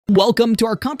Welcome to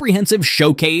our comprehensive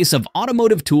showcase of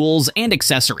automotive tools and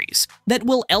accessories that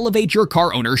will elevate your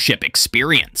car ownership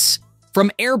experience.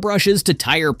 From airbrushes to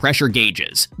tire pressure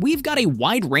gauges, we've got a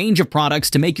wide range of products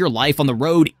to make your life on the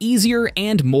road easier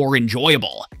and more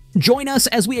enjoyable. Join us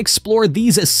as we explore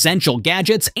these essential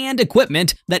gadgets and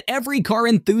equipment that every car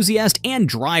enthusiast and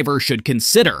driver should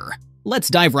consider. Let's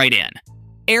dive right in.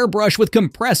 Airbrush with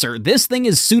Compressor. This thing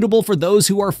is suitable for those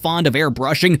who are fond of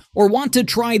airbrushing or want to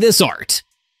try this art.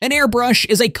 An airbrush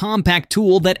is a compact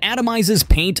tool that atomizes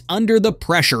paint under the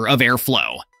pressure of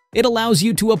airflow. It allows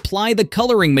you to apply the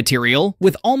coloring material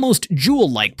with almost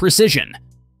jewel-like precision.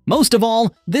 Most of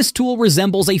all, this tool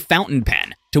resembles a fountain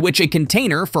pen, to which a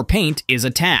container for paint is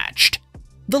attached.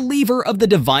 The lever of the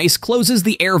device closes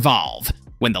the air valve.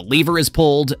 When the lever is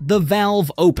pulled, the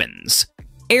valve opens.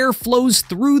 Air flows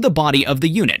through the body of the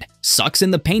unit, sucks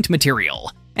in the paint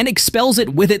material, and expels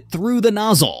it with it through the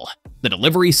nozzle. The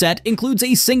delivery set includes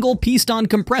a single-piston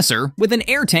compressor with an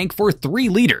air tank for 3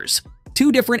 liters,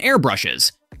 2 different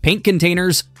airbrushes, paint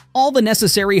containers, all the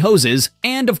necessary hoses,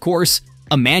 and of course,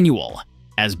 a manual.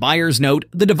 As buyers note,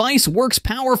 the device works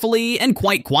powerfully and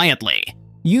quite quietly.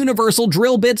 Universal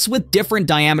drill bits with different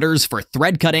diameters for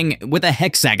thread cutting with a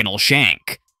hexagonal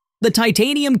shank. The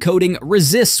titanium coating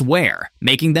resists wear,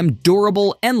 making them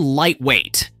durable and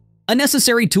lightweight. A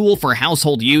necessary tool for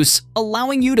household use,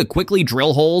 allowing you to quickly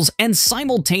drill holes and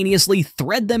simultaneously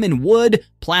thread them in wood,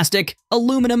 plastic,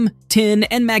 aluminum, tin,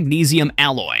 and magnesium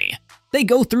alloy. They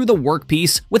go through the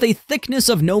workpiece with a thickness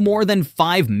of no more than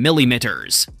 5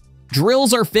 millimeters.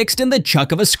 Drills are fixed in the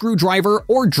chuck of a screwdriver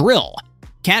or drill.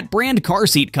 Cat brand car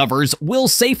seat covers will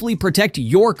safely protect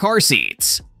your car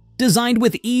seats. Designed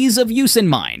with ease of use in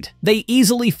mind, they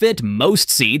easily fit most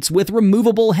seats with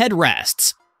removable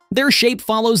headrests. Their shape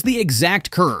follows the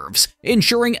exact curves,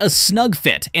 ensuring a snug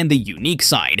fit, and the unique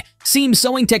side seam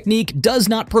sewing technique does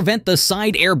not prevent the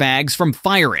side airbags from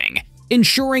firing,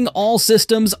 ensuring all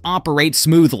systems operate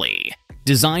smoothly.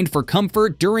 Designed for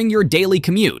comfort during your daily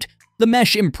commute, the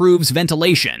mesh improves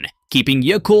ventilation, keeping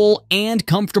you cool and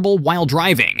comfortable while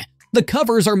driving. The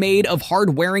covers are made of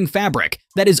hard-wearing fabric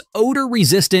that is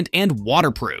odor-resistant and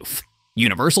waterproof.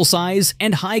 Universal size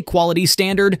and high-quality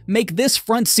standard make this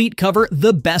front seat cover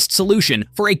the best solution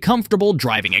for a comfortable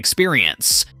driving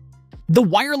experience. The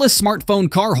wireless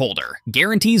smartphone car holder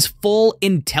guarantees full,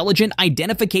 intelligent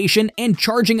identification and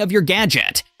charging of your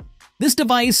gadget. This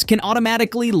device can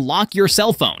automatically lock your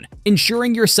cell phone,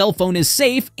 ensuring your cell phone is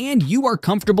safe and you are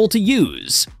comfortable to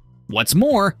use. What's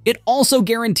more, it also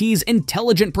guarantees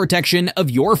intelligent protection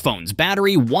of your phone's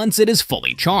battery once it is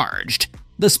fully charged.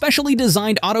 The specially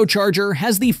designed auto charger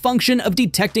has the function of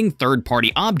detecting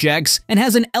third-party objects and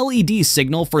has an LED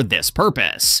signal for this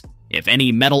purpose. If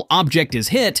any metal object is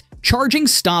hit, charging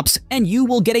stops and you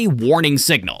will get a warning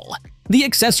signal. The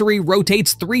accessory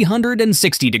rotates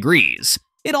 360 degrees.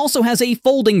 It also has a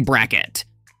folding bracket.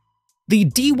 The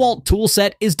DeWalt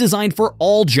toolset is designed for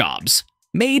all jobs.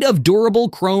 Made of durable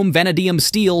chrome vanadium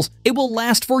steels, it will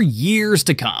last for years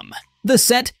to come. The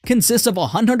set consists of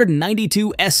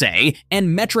 192 SA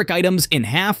and metric items in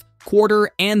half, quarter,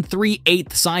 and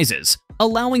 3/8 sizes,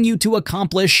 allowing you to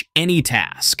accomplish any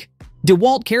task.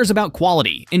 DeWalt cares about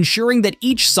quality, ensuring that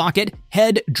each socket,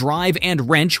 head, drive, and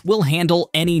wrench will handle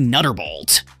any nutter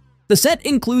bolt. The set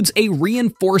includes a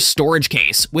reinforced storage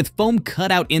case with foam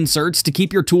cutout inserts to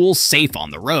keep your tools safe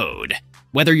on the road.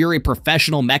 Whether you're a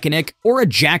professional mechanic or a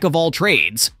jack of all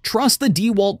trades, trust the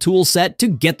DeWalt tool set to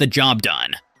get the job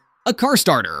done. A car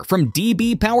starter from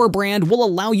DB Power brand will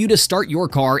allow you to start your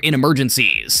car in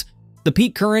emergencies. The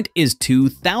peak current is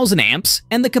 2,000 amps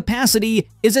and the capacity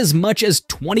is as much as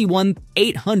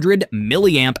 21,800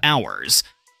 milliamp hours.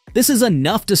 This is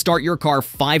enough to start your car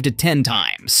 5 to 10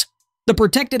 times. The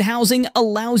protected housing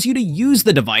allows you to use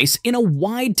the device in a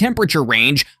wide temperature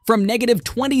range from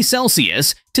 -20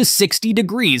 Celsius to 60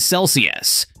 degrees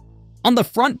Celsius. On the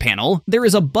front panel, there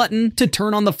is a button to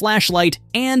turn on the flashlight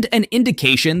and an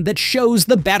indication that shows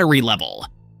the battery level.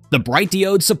 The bright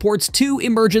diode supports 2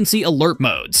 emergency alert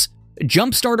modes.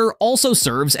 Jump Starter also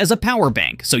serves as a power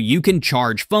bank so you can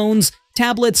charge phones,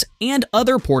 tablets, and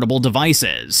other portable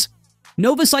devices.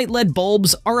 Novacite LED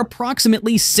bulbs are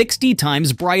approximately 60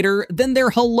 times brighter than their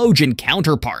halogen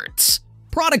counterparts.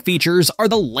 Product features are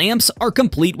the lamps are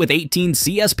complete with 18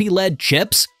 CSP LED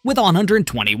chips with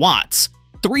 120 watts.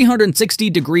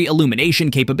 360-degree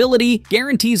illumination capability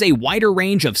guarantees a wider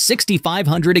range of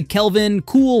 6,500 Kelvin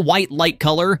cool white light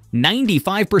color,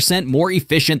 95% more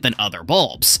efficient than other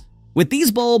bulbs. With these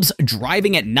bulbs,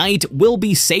 driving at night will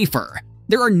be safer.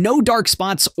 There are no dark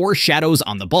spots or shadows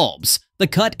on the bulbs. The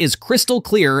cut is crystal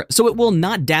clear, so it will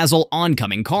not dazzle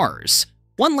oncoming cars.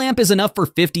 One lamp is enough for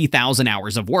 50,000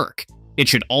 hours of work. It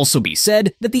should also be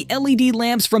said that the LED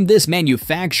lamps from this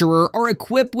manufacturer are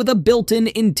equipped with a built-in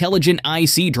intelligent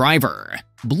IC driver.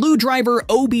 BlueDriver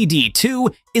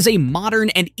OBD2 is a modern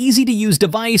and easy-to-use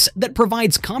device that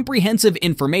provides comprehensive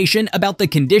information about the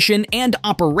condition and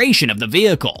operation of the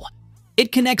vehicle.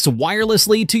 It connects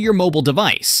wirelessly to your mobile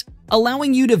device,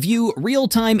 allowing you to view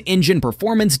real-time engine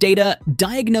performance data,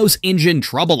 diagnose engine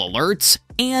trouble alerts,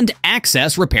 and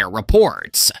access repair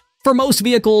reports. For most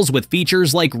vehicles with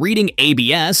features like reading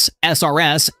ABS,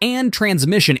 SRS, and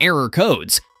transmission error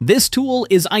codes, this tool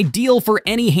is ideal for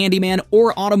any handyman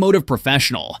or automotive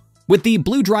professional. With the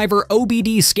BlueDriver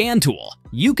OBD scan tool,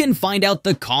 you can find out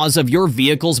the cause of your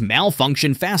vehicle's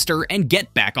malfunction faster and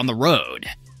get back on the road.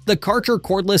 The Karcher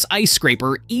cordless ice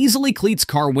scraper easily cleats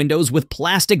car windows with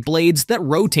plastic blades that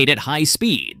rotate at high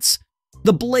speeds.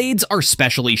 The blades are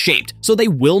specially shaped so they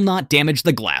will not damage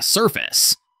the glass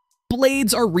surface.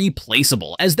 Blades are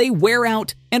replaceable as they wear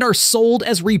out and are sold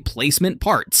as replacement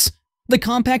parts. The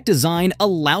compact design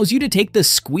allows you to take the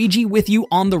squeegee with you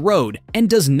on the road and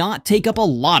does not take up a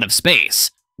lot of space.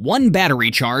 One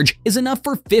battery charge is enough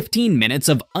for 15 minutes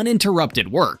of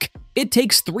uninterrupted work. It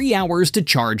takes 3 hours to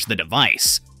charge the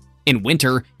device. In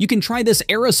winter, you can try this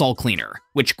aerosol cleaner,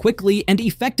 which quickly and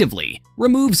effectively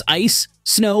removes ice,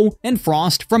 snow, and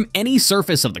frost from any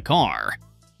surface of the car.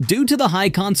 Due to the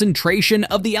high concentration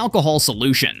of the alcohol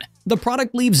solution, the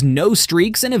product leaves no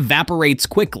streaks and evaporates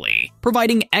quickly,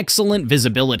 providing excellent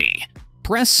visibility.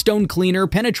 Press Stone Cleaner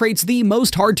penetrates the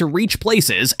most hard-to-reach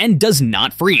places and does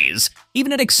not freeze,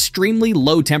 even at extremely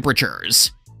low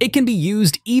temperatures. It can be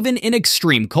used even in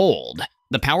extreme cold.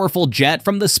 The powerful jet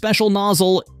from the special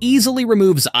nozzle easily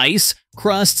removes ice,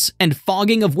 crusts, and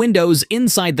fogging of windows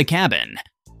inside the cabin.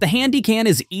 The handy can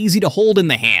is easy to hold in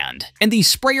the hand, and the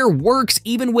sprayer works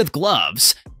even with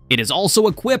gloves. It is also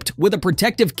equipped with a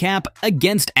protective cap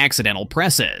against accidental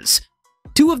presses.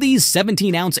 2 of these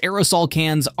 17-ounce aerosol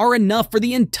cans are enough for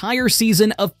the entire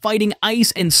season of fighting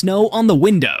ice and snow on the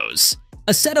windows.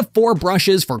 A set of 4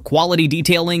 brushes for quality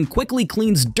detailing quickly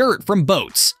cleans dirt from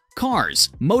boats, cars,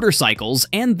 motorcycles,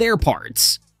 and their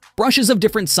parts. Brushes of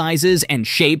different sizes and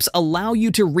shapes allow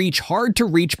you to reach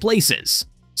hard-to-reach places.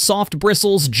 Soft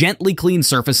bristles gently clean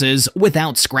surfaces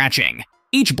without scratching.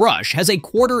 Each brush has a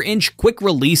 1/4-inch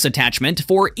quick-release attachment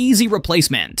for easy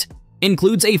replacement.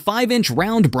 Includes a 5-inch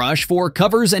round brush for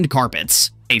covers and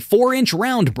carpets, a 4-inch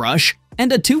round brush,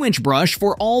 and a 2-inch brush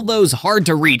for all those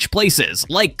hard-to-reach places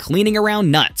like cleaning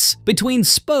around nuts, between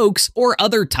spokes, or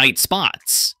other tight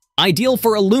spots. Ideal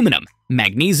for aluminum,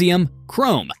 magnesium,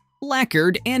 chrome,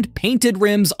 lacquered, and painted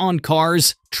rims on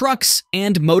cars, trucks,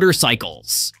 and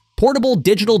motorcycles. Portable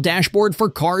digital dashboard for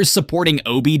cars supporting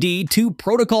OBD to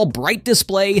protocol bright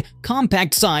display,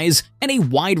 compact size, and a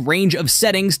wide range of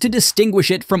settings to distinguish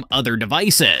it from other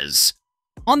devices.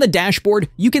 On the dashboard,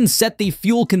 you can set the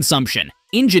fuel consumption,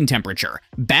 engine temperature,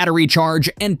 battery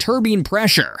charge, and turbine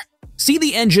pressure. See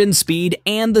the engine speed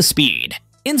and the speed.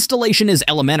 Installation is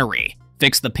elementary.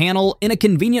 Fix the panel in a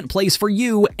convenient place for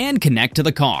you and connect to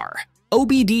the car.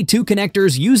 OBD2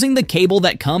 connectors using the cable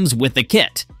that comes with the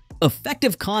kit.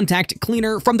 Effective contact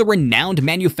cleaner from the renowned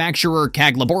manufacturer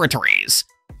CAG Laboratories.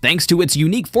 Thanks to its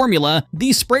unique formula,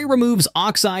 the spray removes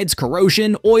oxides,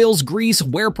 corrosion, oils, grease,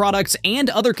 wear products, and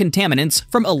other contaminants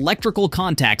from electrical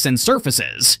contacts and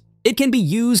surfaces. It can be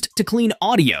used to clean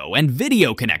audio and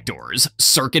video connectors,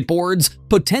 circuit boards,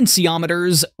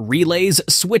 potentiometers, relays,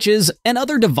 switches, and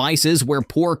other devices where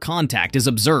poor contact is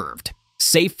observed.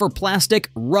 Safe for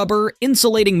plastic, rubber,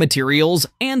 insulating materials,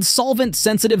 and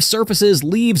solvent-sensitive surfaces,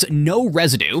 leaves no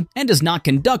residue and does not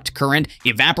conduct current,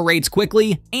 evaporates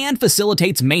quickly, and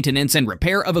facilitates maintenance and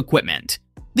repair of equipment.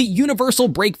 The Universal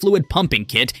Brake Fluid Pumping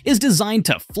Kit is designed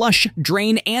to flush,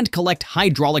 drain, and collect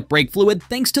hydraulic brake fluid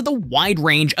thanks to the wide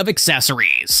range of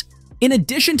accessories. In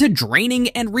addition to draining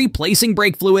and replacing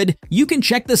brake fluid, you can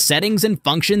check the settings and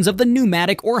functions of the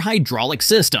pneumatic or hydraulic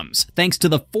systems thanks to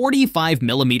the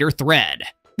 45mm thread.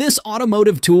 This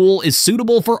automotive tool is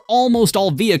suitable for almost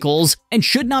all vehicles and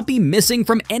should not be missing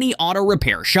from any auto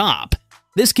repair shop.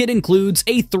 This kit includes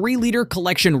a 3-liter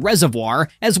collection reservoir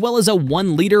as well as a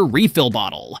 1-liter refill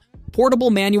bottle. Portable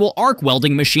manual arc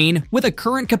welding machine with a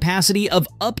current capacity of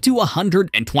up to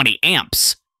 120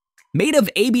 amps. Made of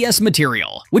ABS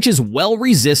material, which is well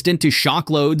resistant to shock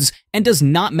loads and does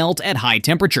not melt at high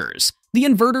temperatures. The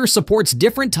inverter supports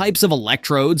different types of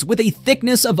electrodes with a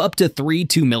thickness of up to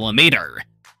 3.2mm.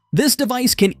 This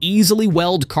device can easily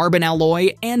weld carbon alloy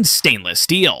and stainless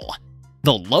steel.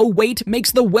 The low weight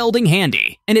makes the welding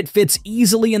handy, and it fits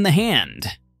easily in the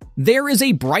hand. There is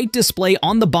a bright display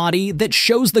on the body that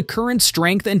shows the current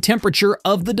strength and temperature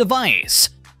of the device.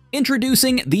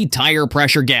 Introducing the Tire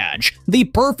Pressure Gauge, the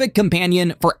perfect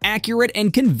companion for accurate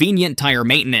and convenient tire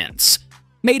maintenance.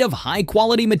 Made of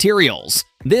high-quality materials,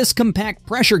 this compact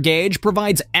pressure gauge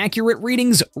provides accurate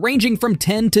readings ranging from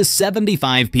 10 to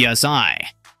 75 psi.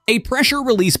 A pressure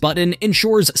release button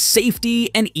ensures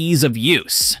safety and ease of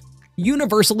use.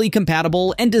 Universally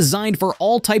compatible and designed for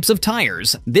all types of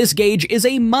tires, this gauge is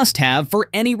a must-have for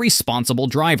any responsible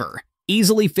driver.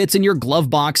 Easily fits in your glove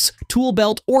box, tool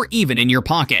belt, or even in your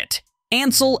pocket.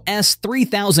 Ansel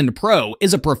S3000 Pro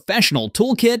is a professional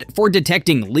toolkit for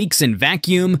detecting leaks in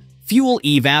vacuum, fuel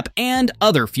evap, and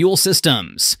other fuel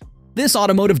systems. This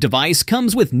automotive device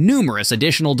comes with numerous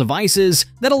additional devices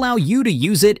that allow you to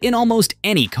use it in almost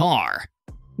any car.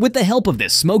 With the help of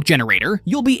this smoke generator,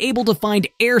 you'll be able to find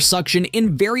air suction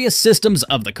in various systems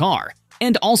of the car,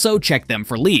 and also check them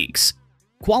for leaks.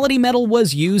 Quality metal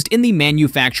was used in the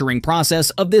manufacturing process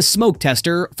of this smoke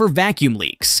tester for vacuum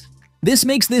leaks. This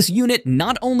makes this unit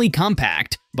not only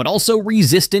compact, but also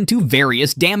resistant to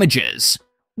various damages.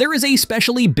 There is a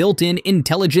specially built-in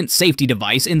intelligent safety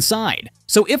device inside,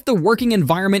 so if the working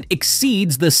environment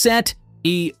exceeds the set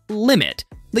limit,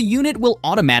 the unit will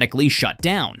automatically shut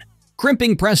down.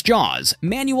 Crimping press jaws,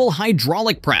 manual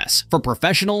hydraulic press for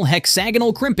professional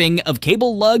hexagonal crimping of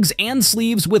cable lugs and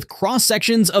sleeves with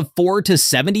cross-sections of 4 to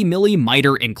 70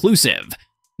 mm inclusive.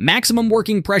 Maximum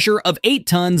working pressure of 8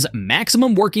 tons,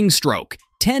 maximum working stroke,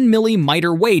 10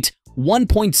 mm weight,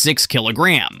 1.6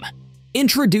 kilogram.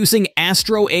 Introducing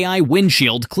Astro AI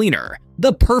Windshield Cleaner,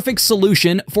 the perfect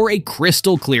solution for a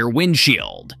crystal clear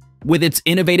windshield. With its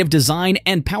innovative design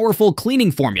and powerful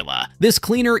cleaning formula, this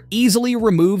cleaner easily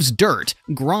removes dirt,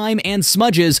 grime, and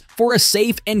smudges for a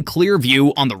safe and clear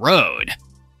view on the road.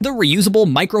 The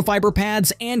reusable microfiber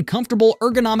pads and comfortable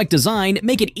ergonomic design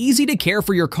make it easy to care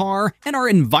for your car and are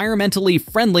environmentally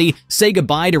friendly. Say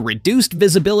goodbye to reduced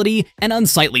visibility and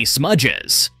unsightly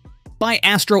smudges. Buy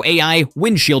Astro AI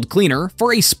Windshield Cleaner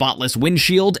for a spotless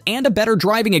windshield and a better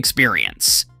driving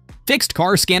experience. Fixed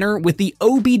Car Scanner with the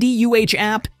OBDUH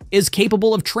app is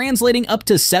capable of translating up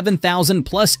to 7,000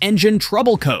 plus engine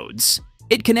trouble codes.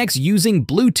 It connects using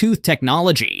Bluetooth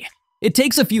technology. It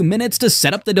takes a few minutes to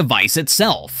set up the device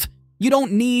itself. You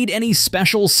don't need any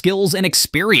special skills and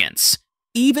experience.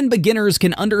 Even beginners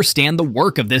can understand the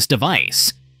work of this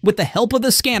device. With the help of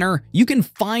the scanner, you can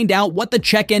find out what the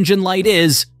check engine light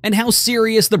is and how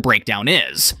serious the breakdown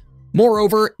is.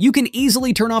 Moreover, you can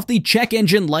easily turn off the check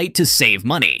engine light to save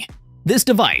money. This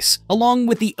device, along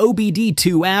with the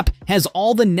OBD2 app, has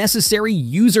all the necessary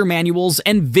user manuals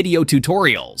and video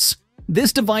tutorials.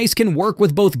 This device can work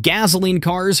with both gasoline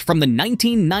cars from the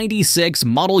 1996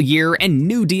 model year and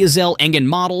new diesel engine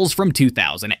models from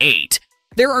 2008.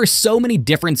 There are so many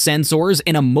different sensors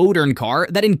in a modern car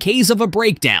that in case of a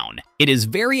breakdown, it is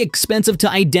very expensive to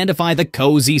identify the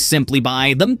cozy simply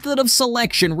by the method of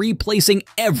selection replacing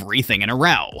everything in a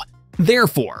row.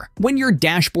 Therefore, when your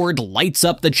dashboard lights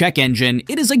up the check engine,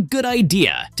 it is a good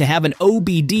idea to have an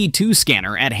OBD2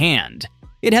 scanner at hand.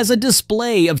 It has a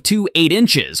display of 8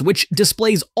 inches, which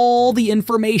displays all the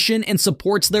information and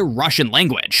supports the Russian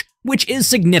language, which is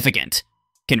significant.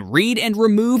 Can read and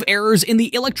remove errors in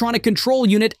the electronic control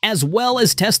unit as well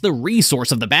as test the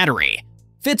resource of the battery.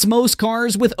 Fits most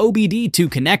cars with OBD2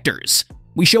 connectors.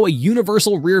 We show a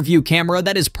universal rear-view camera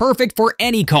that is perfect for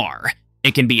any car.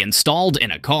 It can be installed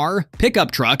in a car, pickup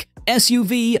truck,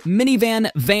 SUV, minivan,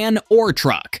 van, or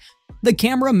truck. The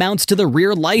camera mounts to the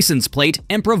rear license plate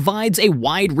and provides a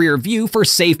wide rear view for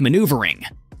safe maneuvering.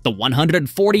 The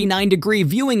 149-degree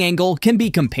viewing angle can be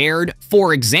compared,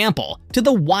 for example, to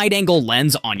the wide-angle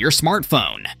lens on your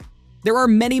smartphone. There are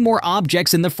many more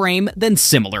objects in the frame than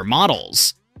similar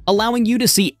models, allowing you to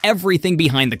see everything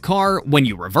behind the car when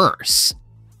you reverse.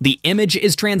 The image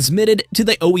is transmitted to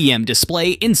the OEM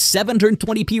display in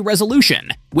 720p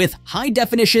resolution with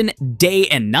high-definition day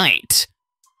and night.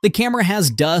 The camera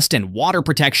has dust and water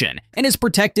protection and is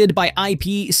protected by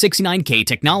IP69K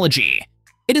technology.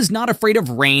 It is not afraid of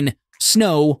rain,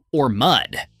 snow, or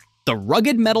mud. The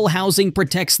rugged metal housing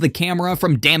protects the camera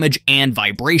from damage and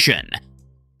vibration.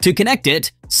 To connect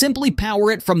it, simply power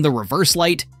it from the reverse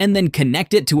light and then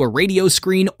connect it to a radio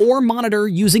screen or monitor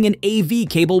using an AV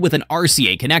cable with an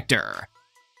RCA connector.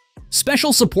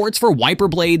 Special supports for wiper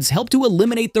blades help to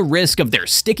eliminate the risk of their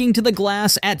sticking to the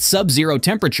glass at sub-zero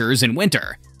temperatures in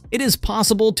winter. It is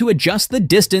possible to adjust the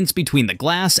distance between the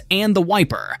glass and the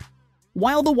wiper.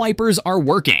 While the wipers are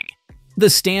working,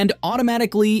 the stand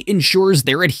automatically ensures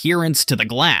their adherence to the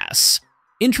glass.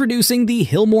 Introducing the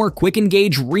Hillmore Quick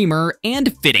Engage Reamer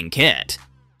and Fitting Kit,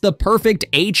 the perfect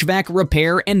HVAC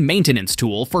repair and maintenance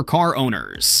tool for car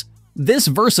owners. This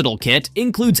versatile kit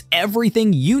includes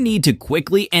everything you need to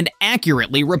quickly and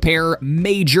accurately repair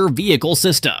major vehicle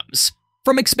systems.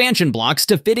 From expansion blocks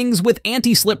to fittings with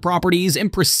anti-slip properties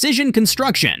and precision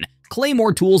construction,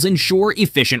 Claymore tools ensure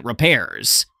efficient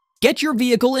repairs. Get your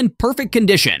vehicle in perfect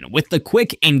condition with the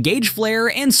quick Engage Flare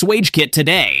and Swage kit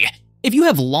today. If you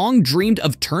have long dreamed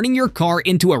of turning your car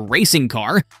into a racing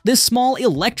car, this small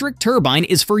electric turbine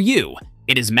is for you.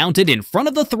 It is mounted in front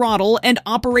of the throttle and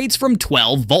operates from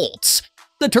 12 volts.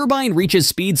 The turbine reaches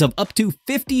speeds of up to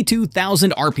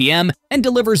 52,000 RPM and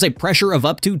delivers a pressure of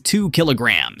up to 2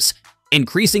 kilograms.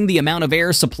 Increasing the amount of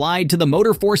air supplied to the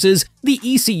motor forces the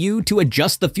ECU to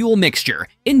adjust the fuel mixture,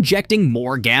 injecting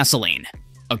more gasoline.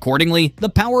 Accordingly, the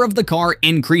power of the car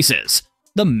increases.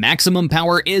 The maximum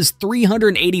power is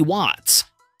 380 watts.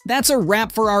 That's a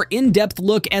wrap for our in-depth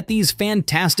look at these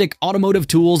fantastic automotive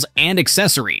tools and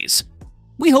accessories.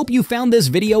 We hope you found this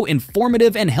video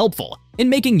informative and helpful in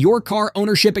making your car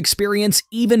ownership experience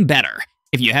even better.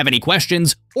 If you have any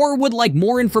questions or would like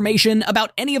more information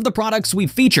about any of the products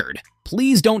we've featured,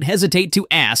 please don't hesitate to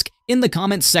ask in the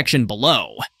comments section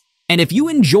below. And if you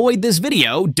enjoyed this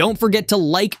video, don't forget to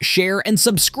like, share, and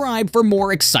subscribe for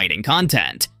more exciting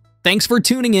content. Thanks for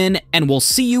tuning in, and we'll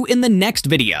see you in the next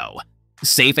video.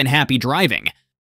 Safe and happy driving.